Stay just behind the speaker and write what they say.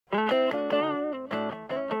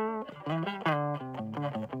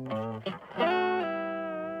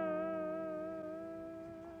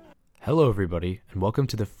Hello everybody, and welcome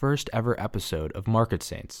to the first ever episode of Market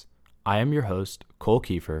Saints. I am your host, Cole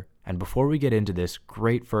Kiefer, and before we get into this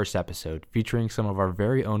great first episode featuring some of our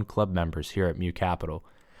very own club members here at Mu Capital,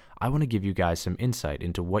 I want to give you guys some insight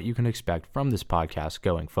into what you can expect from this podcast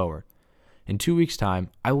going forward. In 2 weeks'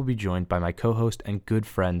 time, I will be joined by my co-host and good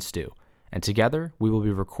friend Stu, and together we will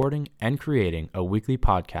be recording and creating a weekly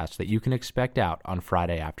podcast that you can expect out on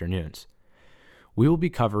Friday afternoons. We will be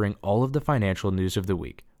covering all of the financial news of the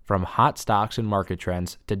week, from hot stocks and market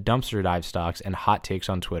trends to dumpster dive stocks and hot takes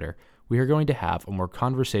on Twitter. We are going to have a more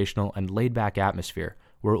conversational and laid-back atmosphere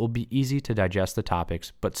where it will be easy to digest the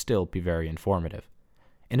topics but still be very informative.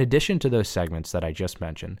 In addition to those segments that I just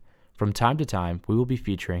mentioned, from time to time we will be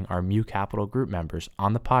featuring our Mu Capital Group members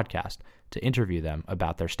on the podcast to interview them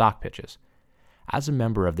about their stock pitches. As a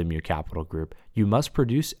member of the Mu Capital Group, you must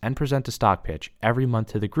produce and present a stock pitch every month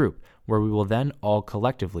to the group, where we will then all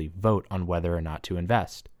collectively vote on whether or not to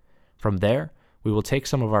invest. From there, we will take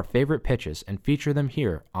some of our favorite pitches and feature them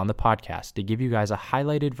here on the podcast to give you guys a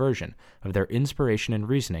highlighted version of their inspiration and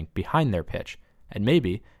reasoning behind their pitch. And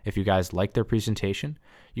maybe, if you guys like their presentation,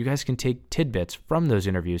 you guys can take tidbits from those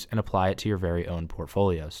interviews and apply it to your very own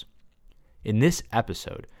portfolios. In this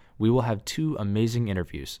episode, we will have two amazing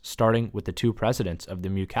interviews, starting with the two presidents of the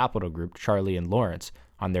Mu Capital Group, Charlie and Lawrence,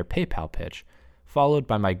 on their PayPal pitch, followed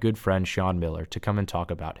by my good friend Sean Miller to come and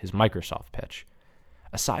talk about his Microsoft pitch.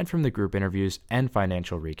 Aside from the group interviews and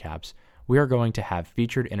financial recaps, we are going to have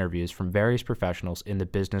featured interviews from various professionals in the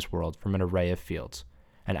business world from an array of fields.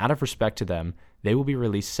 And out of respect to them, they will be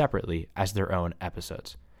released separately as their own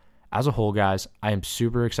episodes. As a whole, guys, I am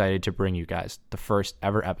super excited to bring you guys the first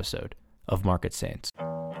ever episode of Market Saints.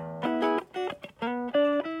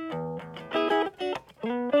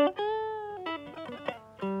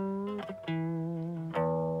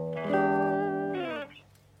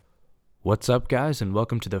 What's up, guys, and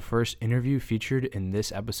welcome to the first interview featured in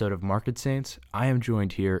this episode of Market Saints. I am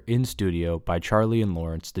joined here in studio by Charlie and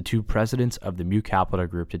Lawrence, the two presidents of the Mu Capital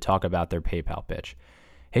Group, to talk about their PayPal pitch.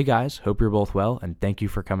 Hey guys, hope you're both well, and thank you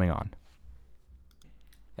for coming on.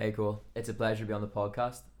 Hey Cole, it's a pleasure to be on the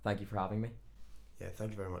podcast. Thank you for having me. Yeah,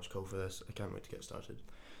 thank you very much, Cole, for this. I can't wait to get started.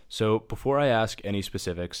 So before I ask any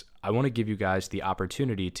specifics, I want to give you guys the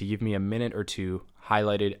opportunity to give me a minute or two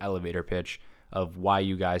highlighted elevator pitch of why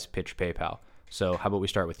you guys pitch PayPal. So how about we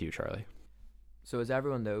start with you, Charlie? So as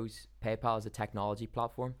everyone knows, PayPal is a technology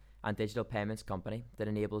platform and digital payments company that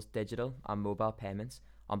enables digital and mobile payments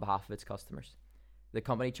on behalf of its customers. The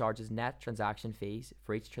company charges net transaction fees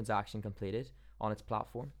for each transaction completed on its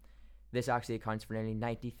platform. This actually accounts for nearly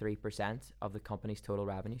 93% of the company's total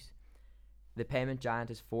revenues. The payment giant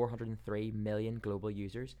has 403 million global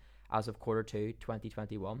users as of Q2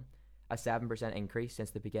 2021, a 7% increase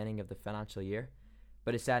since the beginning of the financial year,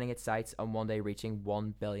 but is setting its sights on one day reaching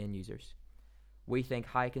 1 billion users. We think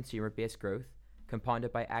high consumer-based growth,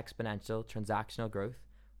 compounded by exponential transactional growth,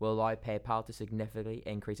 will allow PayPal to significantly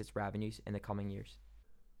increase its revenues in the coming years.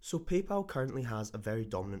 So PayPal currently has a very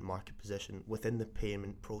dominant market position within the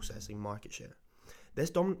payment processing market share. This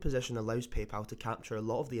dominant position allows PayPal to capture a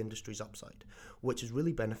lot of the industry's upside, which is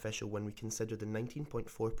really beneficial when we consider the 19.4%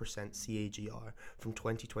 CAGR from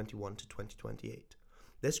 2021 to 2028.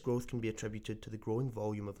 This growth can be attributed to the growing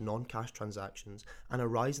volume of non-cash transactions and a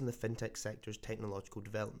rise in the fintech sector's technological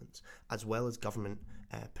developments, as well as government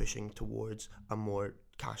pushing towards a more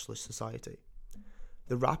cashless society.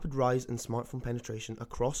 The rapid rise in smartphone penetration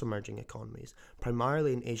across emerging economies,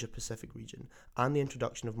 primarily in Asia-Pacific region, and the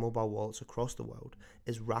introduction of mobile wallets across the world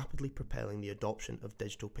is rapidly propelling the adoption of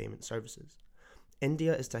digital payment services.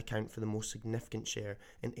 India is to account for the most significant share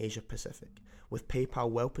in Asia-Pacific, with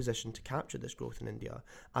PayPal well positioned to capture this growth in India,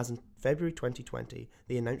 as in February 2020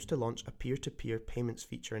 they announced to launch a peer-to-peer payments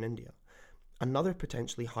feature in India. Another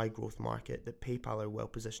potentially high-growth market that PayPal are well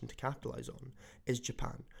positioned to capitalise on is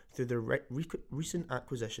Japan, through their recent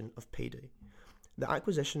acquisition of Payday. The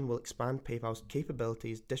acquisition will expand PayPal's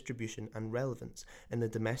capabilities, distribution and relevance in the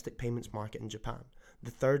domestic payments market in Japan,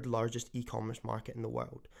 the third largest e-commerce market in the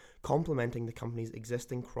world, complementing the company's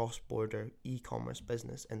existing cross-border e-commerce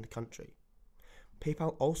business in the country.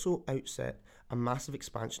 PayPal also outset a massive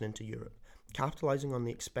expansion into Europe, capitalising on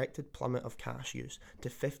the expected plummet of cash use to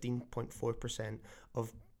 15.4%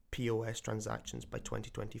 of POS transactions by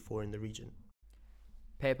 2024 in the region.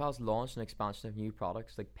 PayPal's launched an expansion of new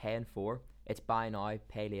products like Pay in 4, its buy now,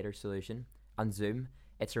 pay later solution, and Zoom,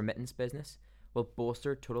 its remittance business, will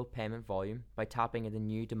bolster total payment volume by tapping into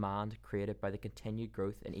new demand created by the continued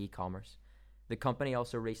growth in e-commerce. The company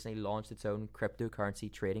also recently launched its own cryptocurrency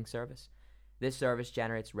trading service. This service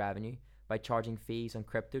generates revenue by charging fees on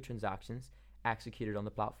crypto transactions executed on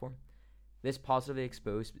the platform. This positively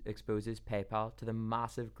exposes PayPal to the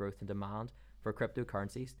massive growth in demand for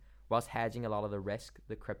cryptocurrencies, whilst hedging a lot of the risk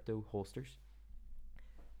the crypto holsters.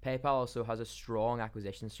 PayPal also has a strong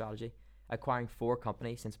acquisition strategy, acquiring 4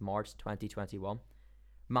 companies since March 2021.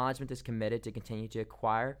 Management is committed to continue to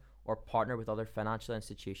acquire or partner with other financial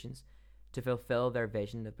institutions to fulfill their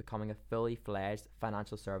vision of becoming a fully fledged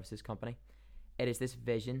financial services company. It is this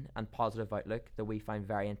vision and positive outlook that we find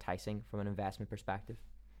very enticing from an investment perspective.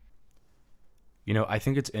 You know, I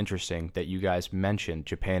think it's interesting that you guys mentioned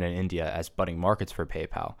Japan and India as budding markets for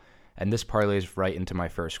PayPal, and this parlays right into my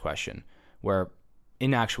first question, where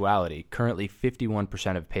in actuality, currently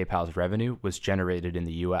 51% of PayPal's revenue was generated in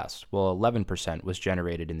the US, while 11% was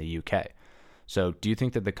generated in the UK. So do you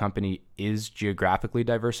think that the company is geographically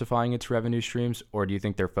diversifying its revenue streams, or do you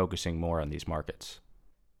think they're focusing more on these markets?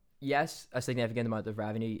 Yes, a significant amount of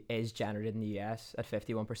revenue is generated in the US at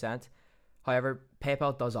 51%. However,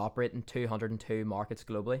 PayPal does operate in 202 markets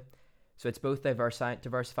globally, so it's both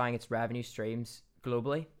diversifying its revenue streams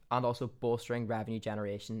globally and also bolstering revenue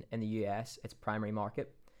generation in the US, its primary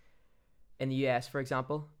market. In the US, for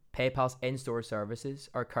example, PayPal's in-store services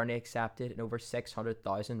are currently accepted in over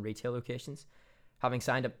 600,000 retail locations, having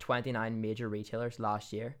signed up 29 major retailers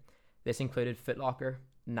last year. This included Foot Locker,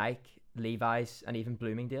 Nike, Levi's, and even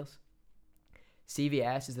Bloomingdale's.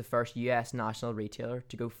 CVS is the first US national retailer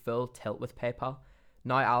to go full tilt with PayPal,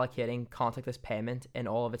 now allocating contactless payment in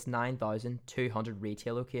all of its 9,200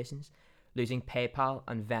 retail locations, using PayPal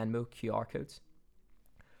and Venmo QR codes.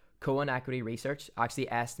 Cohen Equity Research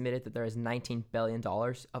actually estimated that there is $19 billion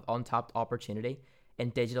of untapped opportunity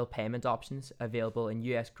in digital payment options available in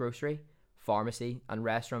US grocery, pharmacy, and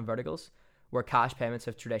restaurant verticals, where cash payments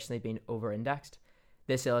have traditionally been over-indexed.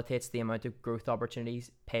 This illustrates the amount of growth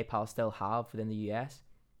opportunities PayPal still have within the US.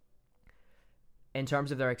 In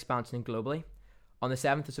terms of their expansion globally, on the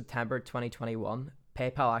 7th of September 2021,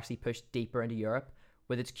 PayPal actually pushed deeper into Europe,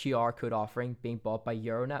 with its QR code offering being bought by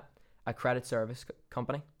Euronet, a credit service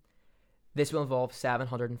company. This will involve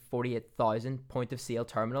 748,000 point-of-sale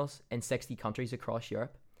terminals in 60 countries across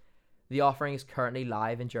Europe. The offering is currently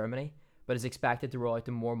live in Germany, but is expected to roll out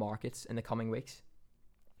to more markets in the coming weeks.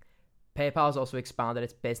 PayPal has also expanded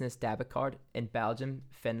its business debit card in Belgium,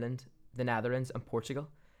 Finland, the Netherlands, and Portugal.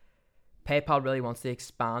 PayPal really wants to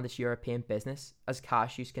expand its European business as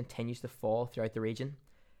cash use continues to fall throughout the region.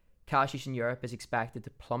 Cash use in Europe is expected to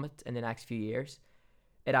plummet in the next few years.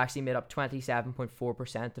 It actually made up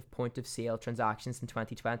 27.4% of point-of-sale transactions in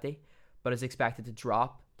 2020, but is expected to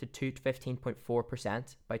drop to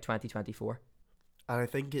 15.4% by 2024. And I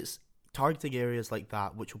think it's targeting areas like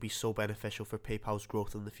that which will be so beneficial for PayPal's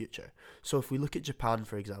growth in the future. So if we look at Japan,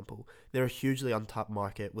 for example, they're a hugely untapped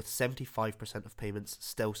market with 75% of payments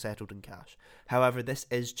still settled in cash. However, this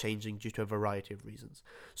is changing due to a variety of reasons.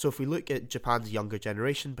 So if we look at Japan's younger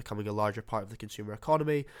generation becoming a larger part of the consumer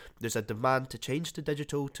economy, there's a demand to change to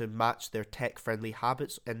digital to match their tech-friendly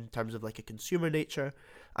habits in terms of like a consumer nature.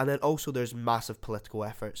 And then also there's massive political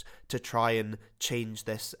efforts to try and change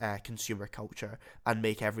this consumer culture and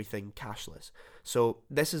make everything cashless. So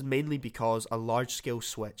this is mainly because a large-scale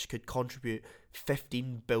switch could contribute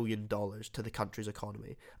 $15 billion to the country's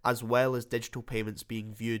economy, as well as digital payments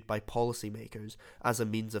being viewed by policymakers as a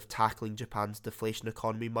means of tackling Japan's deflation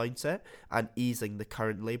economy mindset and easing the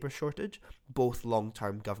current labour shortage, both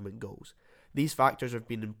long-term government goals. These factors have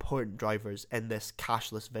been important drivers in this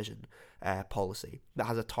cashless vision policy that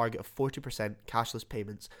has a target of 40% cashless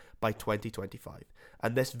payments by 2025.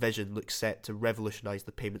 And this vision looks set to revolutionise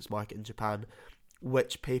the payments market in Japan,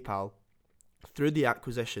 which PayPal, through the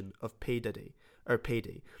acquisition of Payday,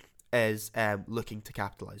 is looking to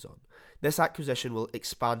capitalise on. This acquisition will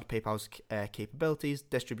expand PayPal's capabilities,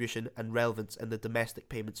 distribution and relevance in the domestic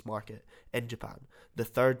payments market in Japan, the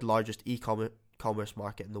third largest e-commerce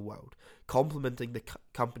market in the world, complementing the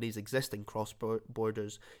company's existing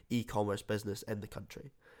cross-borders e-commerce business in the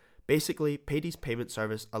country. Basically, Payday's payment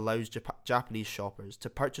service allows Japanese shoppers to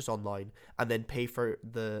purchase online and then pay for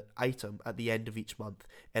the item at the end of each month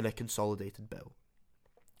in a consolidated bill.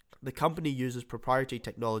 The company uses proprietary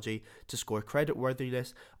technology to score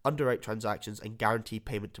creditworthiness, underwrite transactions, and guarantee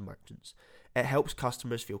payment to merchants. It helps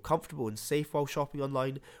customers feel comfortable and safe while shopping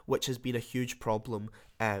online, which has been a huge problem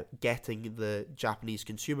getting the Japanese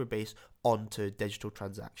consumer base onto digital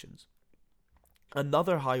transactions.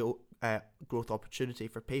 Another high growth opportunity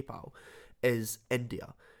for PayPal is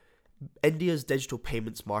India. India's digital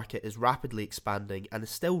payments market is rapidly expanding and is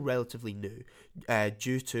still relatively new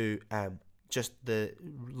due to just the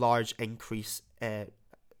large increase in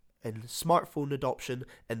smartphone adoption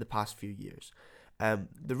in the past few years.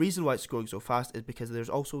 The reason why it's growing so fast is because there's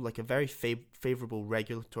also like a very favourable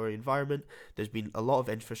regulatory environment. There's been a lot of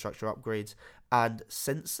infrastructure upgrades, and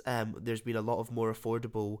since there's been a lot of more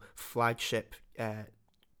affordable flagship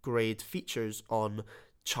grade features on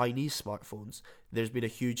Chinese smartphones, there's been a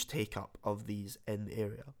huge take-up of these in the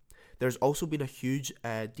area. There's also been a huge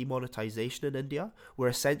demonetization in India, where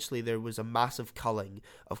essentially there was a massive culling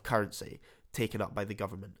of currency taken up by the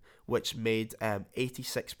government, which made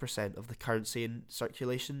 86% of the currency in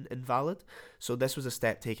circulation invalid. So this was a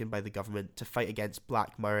step taken by the government to fight against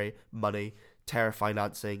black money, terror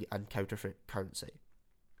financing, and counterfeit currency.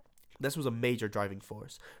 This was a major driving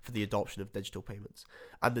force for the adoption of digital payments.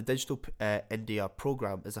 And the Digital India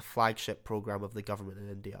program is a flagship program of the government in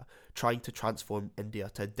India, trying to transform India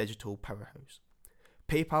to a digital powerhouse.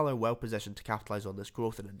 PayPal are well positioned to capitalise on this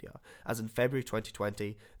growth in India, as in February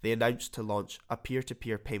 2020, they announced to launch a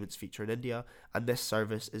peer-to-peer payments feature in India, and this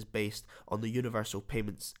service is based on the Universal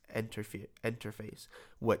Payments Interface,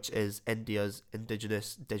 which is India's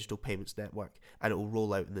indigenous digital payments network, and it will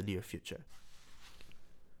roll out in the near future.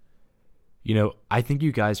 You know, I think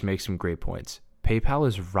you guys make some great points. PayPal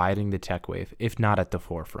is riding the tech wave, if not at the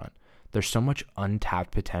forefront. There's so much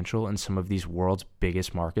untapped potential in some of these world's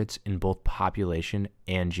biggest markets in both population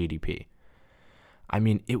and GDP. I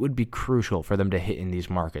mean, it would be crucial for them to hit in these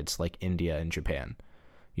markets like India and Japan.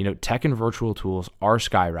 You know, tech and virtual tools are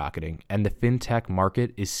skyrocketing, and the fintech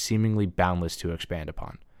market is seemingly boundless to expand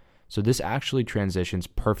upon. So this actually transitions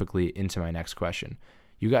perfectly into my next question.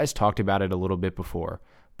 You guys talked about it a little bit before,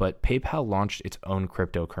 but PayPal launched its own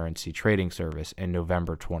cryptocurrency trading service in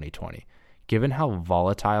November 2020. Given how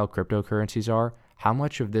volatile cryptocurrencies are, how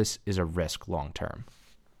much of this is a risk long term?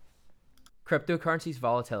 Cryptocurrency's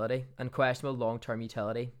volatility and questionable long-term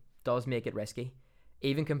utility does make it risky,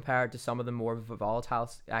 even compared to some of the more volatile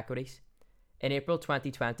equities. In April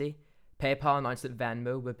 2020, PayPal announced that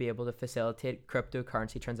Venmo would be able to facilitate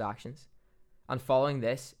cryptocurrency transactions. And following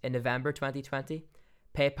this, in November 2020,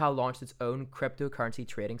 PayPal launched its own cryptocurrency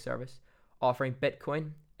trading service, offering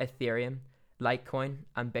Bitcoin, Ethereum, Litecoin,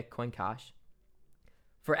 and Bitcoin Cash.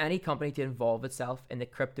 For any company to involve itself in the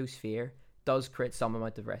crypto sphere does create some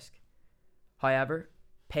amount of risk. However,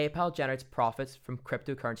 PayPal generates profits from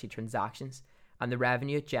cryptocurrency transactions, and the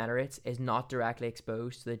revenue it generates is not directly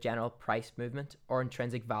exposed to the general price movement or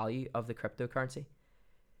intrinsic value of the cryptocurrency.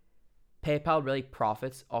 PayPal really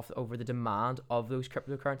profits over the demand of those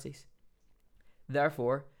cryptocurrencies.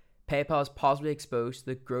 Therefore, PayPal is positively exposed to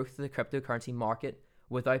the growth of the cryptocurrency market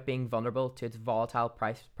without being vulnerable to its volatile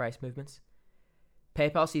price movements.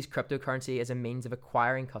 PayPal sees cryptocurrency as a means of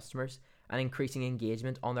acquiring customers and increasing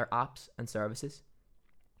engagement on their apps and services.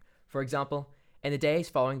 For example, in the days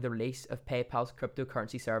following the release of PayPal's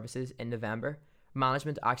cryptocurrency services in November,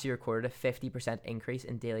 management actually recorded a 50% increase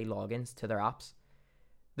in daily logins to their apps.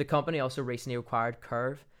 The company also recently acquired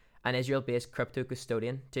Curve, an Israel-based crypto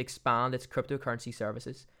custodian, to expand its cryptocurrency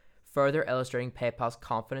services, further illustrating PayPal's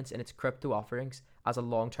confidence in its crypto offerings as a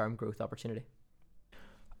long-term growth opportunity.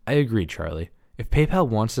 I agree, Charlie. If PayPal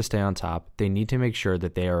wants to stay on top, they need to make sure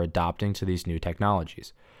that they are adopting to these new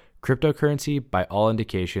technologies. Cryptocurrency, by all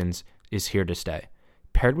indications, is here to stay.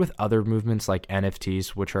 Paired with other movements like NFTs,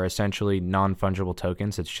 which are essentially non-fungible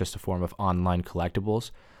tokens, it's just a form of online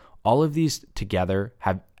collectibles, all of these together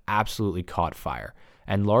have absolutely caught fire,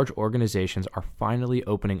 and large organizations are finally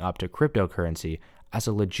opening up to cryptocurrency as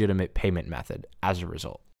a legitimate payment method as a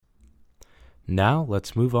result. Now,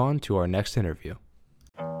 let's move on to our next interview.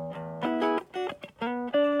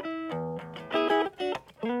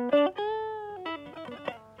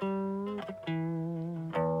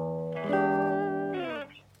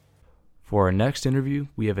 For our next interview,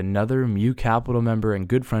 we have another Mu Capital member and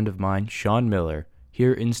good friend of mine, Sean Miller,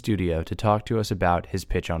 here in studio to talk to us about his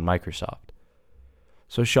pitch on Microsoft.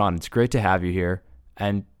 So Sean, it's great to have you here.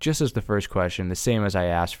 And just as the first question, the same as I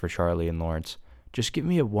asked for Charlie and Lawrence, just give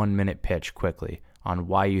me a 1-minute pitch quickly on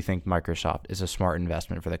why you think Microsoft is a smart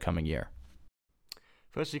investment for the coming year.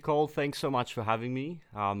 Firstly, Cole, thanks so much for having me.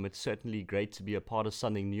 It's certainly great to be a part of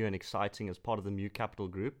something new and exciting as part of the Mu Capital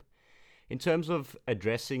Group. In terms of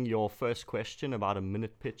addressing your first question about a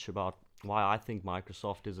minute pitch about why I think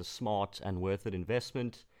Microsoft is a smart and worth it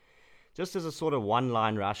investment, just as a sort of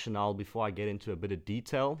one-line rationale before I get into a bit of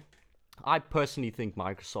detail, I personally think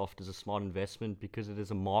Microsoft is a smart investment because it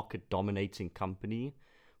is a market-dominating company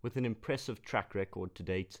with an impressive track record to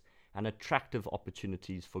date and attractive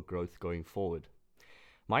opportunities for growth going forward.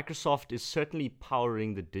 Microsoft is certainly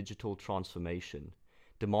powering the digital transformation.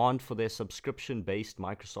 Demand for their subscription-based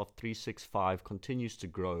Microsoft 365 continues to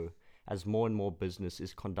grow, as more and more business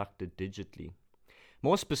is conducted digitally.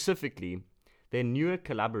 More specifically, their newer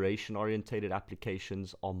collaboration-oriented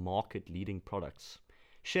applications are market-leading products.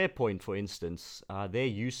 SharePoint, for instance, their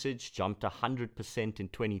usage jumped 100% in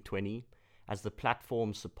 2020 as the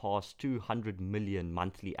platform surpassed 200 million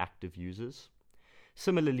monthly active users.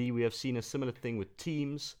 Similarly, we have seen a similar thing with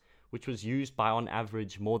Teams, which was used by on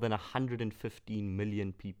average more than 115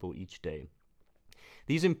 million people each day.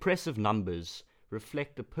 These impressive numbers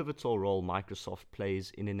reflect the pivotal role Microsoft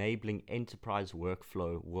plays in enabling enterprise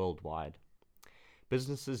workflow worldwide.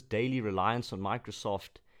 Businesses' daily reliance on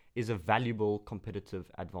Microsoft is a valuable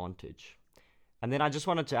competitive advantage. And then I just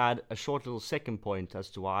wanted to add a short little second point as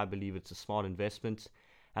to why I believe it's a smart investment,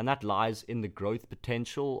 and that lies in the growth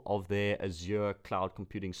potential of their Azure cloud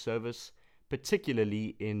computing service,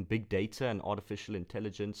 particularly in big data and artificial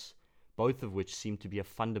intelligence, both of which seem to be a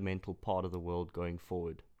fundamental part of the world going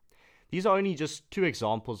forward. These are only just two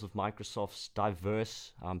examples of Microsoft's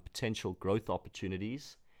diverse potential growth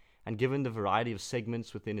opportunities, and given the variety of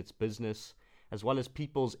segments within its business, as well as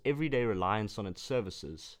people's everyday reliance on its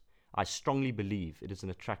services, I strongly believe it is an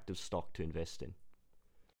attractive stock to invest in.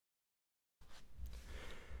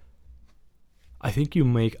 I think you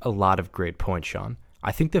make a lot of great points, Sean.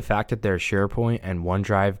 I think the fact that their SharePoint and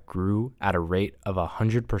OneDrive grew at a rate of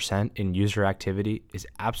 100% in user activity is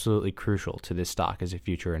absolutely crucial to this stock as a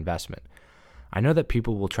future investment. I know that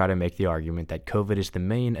people will try to make the argument that COVID is the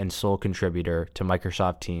main and sole contributor to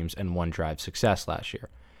Microsoft Teams and OneDrive's success last year.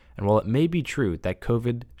 And while it may be true that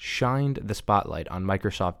COVID shined the spotlight on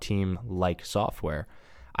Microsoft Team-like software,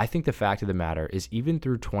 I think the fact of the matter is even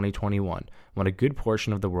through 2021, when a good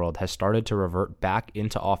portion of the world has started to revert back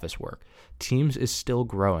into office work, Teams is still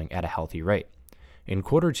growing at a healthy rate. In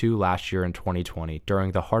Q2 last year in 2020,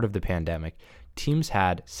 during the heart of the pandemic, Teams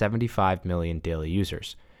had 75 million daily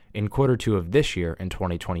users. In Q2 of this year in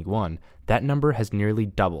 2021, that number has nearly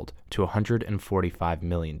doubled to 145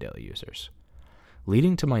 million daily users.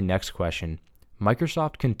 Leading to my next question,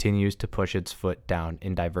 Microsoft continues to push its foot down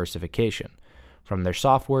in diversification. From their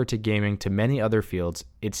software to gaming to many other fields,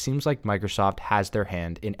 it seems like Microsoft has their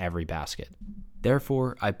hand in every basket.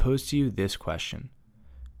 Therefore, I pose to you this question.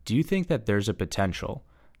 Do you think that there's a potential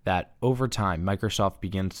that over time Microsoft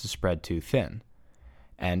begins to spread too thin,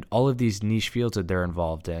 and all of these niche fields that they're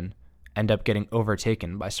involved in end up getting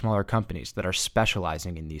overtaken by smaller companies that are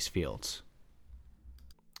specializing in these fields?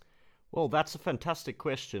 Well, that's a fantastic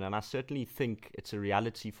question, and I certainly think it's a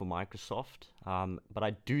reality for Microsoft, but I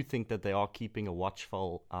do think that they are keeping a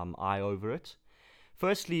watchful eye over it.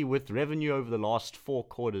 Firstly, with revenue over the last 4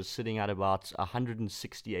 quarters sitting at about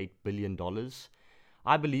 $168 billion,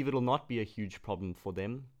 I believe it'll not be a huge problem for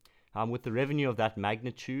them. With the revenue of that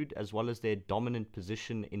magnitude, as well as their dominant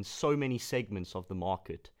position in so many segments of the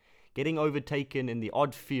market, getting overtaken in the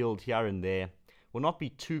odd field here and there will not be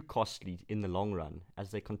too costly in the long run as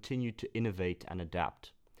they continue to innovate and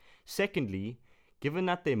adapt. Secondly, given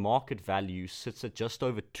that their market value sits at just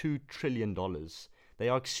over $2 trillion, they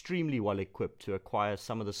are extremely well equipped to acquire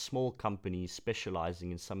some of the small companies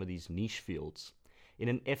specializing in some of these niche fields in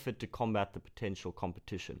an effort to combat the potential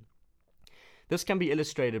competition. This can be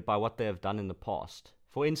illustrated by what they have done in the past.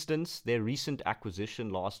 For instance, their recent acquisition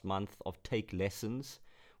last month of Take Lessons,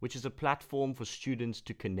 which is a platform for students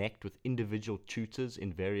to connect with individual tutors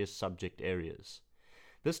in various subject areas.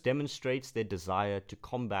 This demonstrates their desire to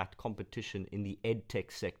combat competition in the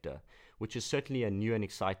edtech sector, which is certainly a new and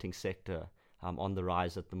exciting sector on the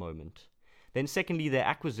rise at the moment. Then secondly, their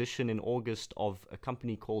acquisition in August of a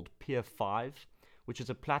company called Peer5, which is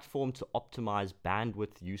a platform to optimize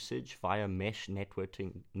bandwidth usage via mesh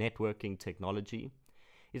networking technology,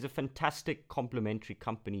 is a fantastic complementary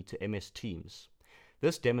company to MS Teams.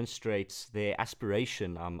 This demonstrates their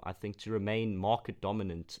aspiration, I think, to remain market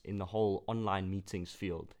dominant in the whole online meetings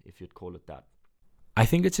field, if you'd call it that. I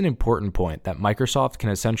think it's an important point that Microsoft can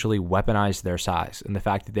essentially weaponize their size and the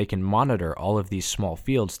fact that they can monitor all of these small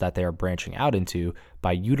fields that they are branching out into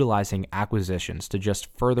by utilizing acquisitions to just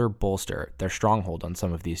further bolster their stronghold on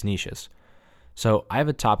some of these niches. So I have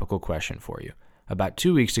a topical question for you. About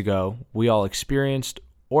 2 weeks ago, we all experienced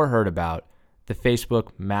or heard about the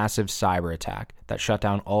Facebook massive cyber attack that shut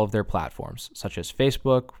down all of their platforms, such as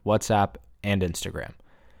Facebook, WhatsApp, and Instagram.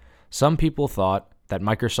 Some people thought that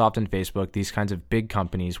Microsoft and Facebook, these kinds of big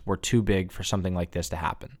companies, were too big for something like this to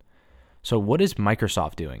happen. So what is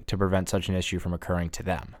Microsoft doing to prevent such an issue from occurring to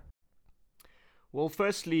them? Well,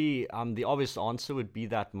 firstly, the obvious answer would be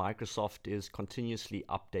that Microsoft is continuously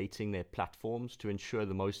updating their platforms to ensure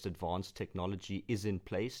the most advanced technology is in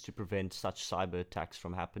place to prevent such cyber attacks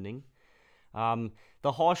from happening.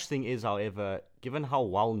 The harsh thing is, however, given how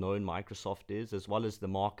well known Microsoft is, as well as the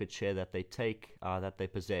market share that they that they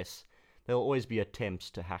possess, there will always be attempts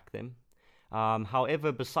to hack them.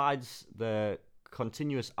 However, besides the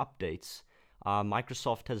continuous updates,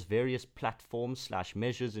 Microsoft has various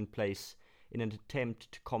platforms/measures in place in an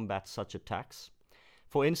attempt to combat such attacks.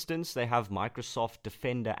 For instance, they have Microsoft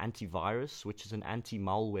Defender Antivirus, which is an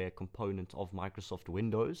anti-malware component of Microsoft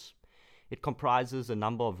Windows. It comprises a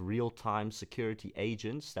number of real-time security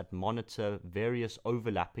agents that monitor various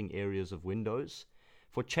overlapping areas of Windows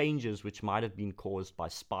for changes which might have been caused by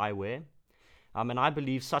spyware. And I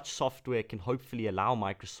believe such software can hopefully allow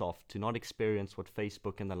Microsoft to not experience what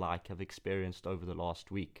Facebook and the like have experienced over the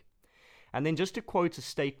last week. And then just to quote a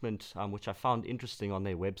statement which I found interesting on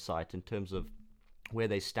their website in terms of where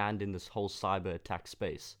they stand in this whole cyber attack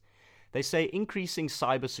space. They say increasing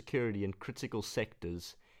cybersecurity in critical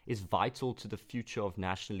sectors is vital to the future of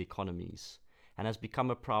national economies and has become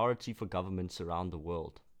a priority for governments around the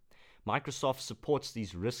world. Microsoft supports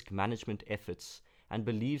these risk management efforts and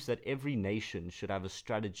believes that every nation should have a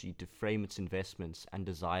strategy to frame its investments and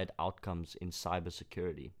desired outcomes in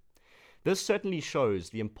cybersecurity. This certainly shows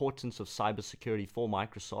the importance of cybersecurity for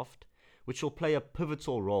Microsoft, which will play a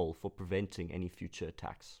pivotal role for preventing any future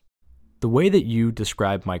attacks. The way that you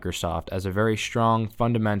describe Microsoft as a very strong,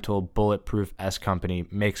 fundamental, bulletproof-esque company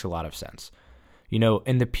makes a lot of sense. You know,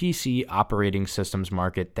 in the PC operating systems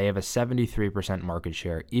market, they have a 73% market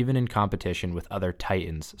share, even in competition with other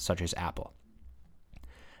titans such as Apple.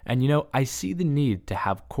 And you know, I see the need to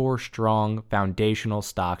have core, strong, foundational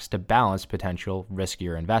stocks to balance potential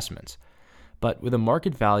riskier investments. But with a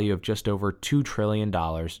market value of just over $2 trillion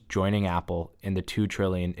joining Apple in the $2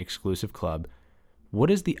 trillion exclusive club,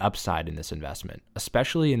 what is the upside in this investment,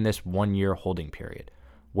 especially in this one-year holding period?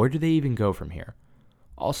 Where do they even go from here?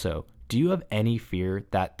 Also, do you have any fear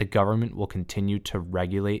that the government will continue to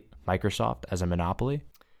regulate Microsoft as a monopoly?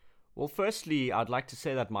 Well, firstly, I'd like to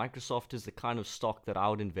say that Microsoft is the kind of stock that I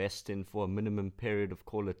would invest in for a minimum period of,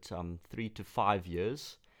 call it 3 to 5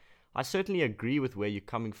 years. I certainly agree with where you're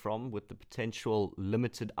coming from with the potential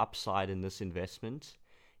limited upside in this investment,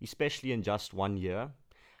 especially in just 1 year.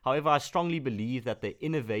 However, I strongly believe that their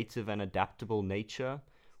innovative and adaptable nature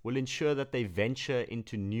will ensure that they venture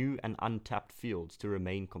into new and untapped fields to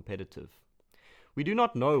remain competitive. We do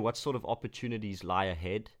not know what sort of opportunities lie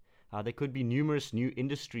ahead. There could be numerous new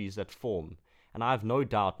industries that form, and I have no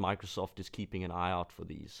doubt Microsoft is keeping an eye out for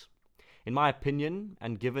these. In my opinion,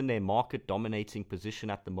 and given their market-dominating position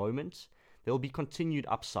at the moment, there will be continued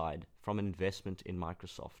upside from an investment in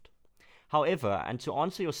Microsoft. However, and to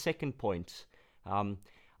answer your second point,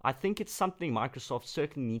 I think it's something Microsoft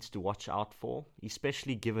certainly needs to watch out for,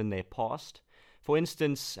 especially given their past. For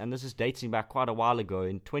instance, and this is dating back quite a while ago,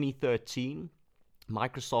 in 2013,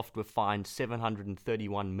 Microsoft were fined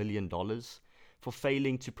 $731 million for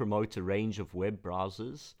failing to promote a range of web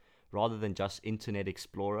browsers rather than just Internet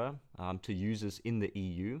Explorer to users in the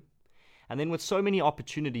EU. And then with so many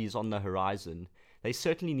opportunities on the horizon, they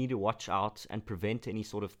certainly need to watch out and prevent any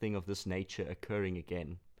sort of thing of this nature occurring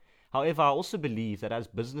again. However, I also believe that as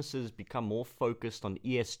businesses become more focused on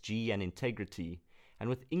ESG and integrity, and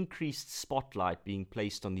with increased spotlight being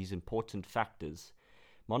placed on these important factors,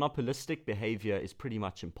 monopolistic behavior is pretty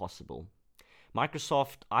much impossible.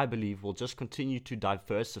 Microsoft, I believe, will just continue to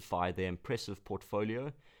diversify their impressive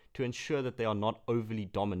portfolio to ensure that they are not overly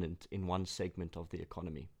dominant in one segment of the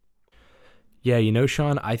economy. Yeah, you know,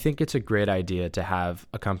 Sean, I think it's a great idea to have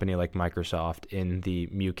a company like Microsoft in the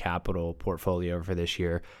Mu Capital portfolio for this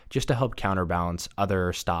year, just to help counterbalance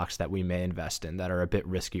other stocks that we may invest in that are a bit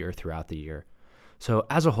riskier throughout the year. So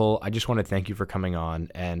as a whole, I just want to thank you for coming on,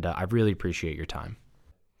 and I really appreciate your time.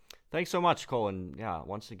 Thanks so much, Colin. Yeah,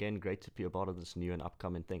 once again, great to be a part of this new and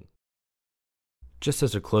upcoming thing. Just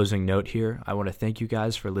as a closing note here, I want to thank you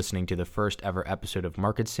guys for listening to the first ever episode of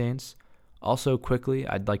Market Saints. Also, quickly,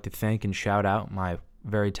 I'd like to thank and shout out my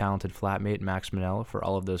very talented flatmate, Max Manella, for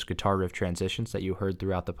all of those guitar riff transitions that you heard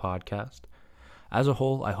throughout the podcast. As a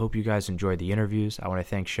whole, I hope you guys enjoyed the interviews. I want to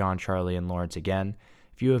thank Sean, Charlie, and Lawrence again.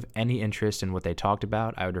 If you have any interest in what they talked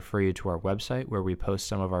about, I would refer you to our website where we post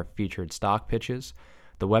some of our featured stock pitches.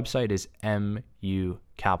 The website is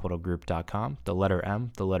mucapitalgroup.com, the letter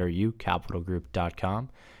M, the letter U, capitalgroup.com.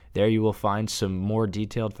 There you will find some more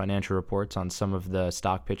detailed financial reports on some of the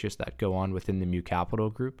stock pitches that go on within the Mu Capital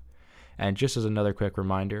Group. And just as another quick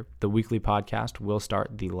reminder, the weekly podcast will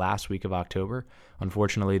start the last week of October.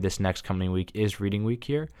 Unfortunately, this next coming week is reading week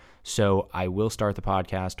here, so I will start the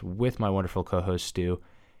podcast with my wonderful co-host Stu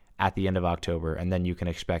at the end of October, and then you can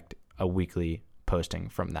expect a weekly posting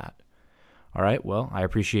from that. All right, well, I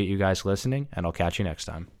appreciate you guys listening, and I'll catch you next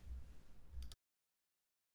time.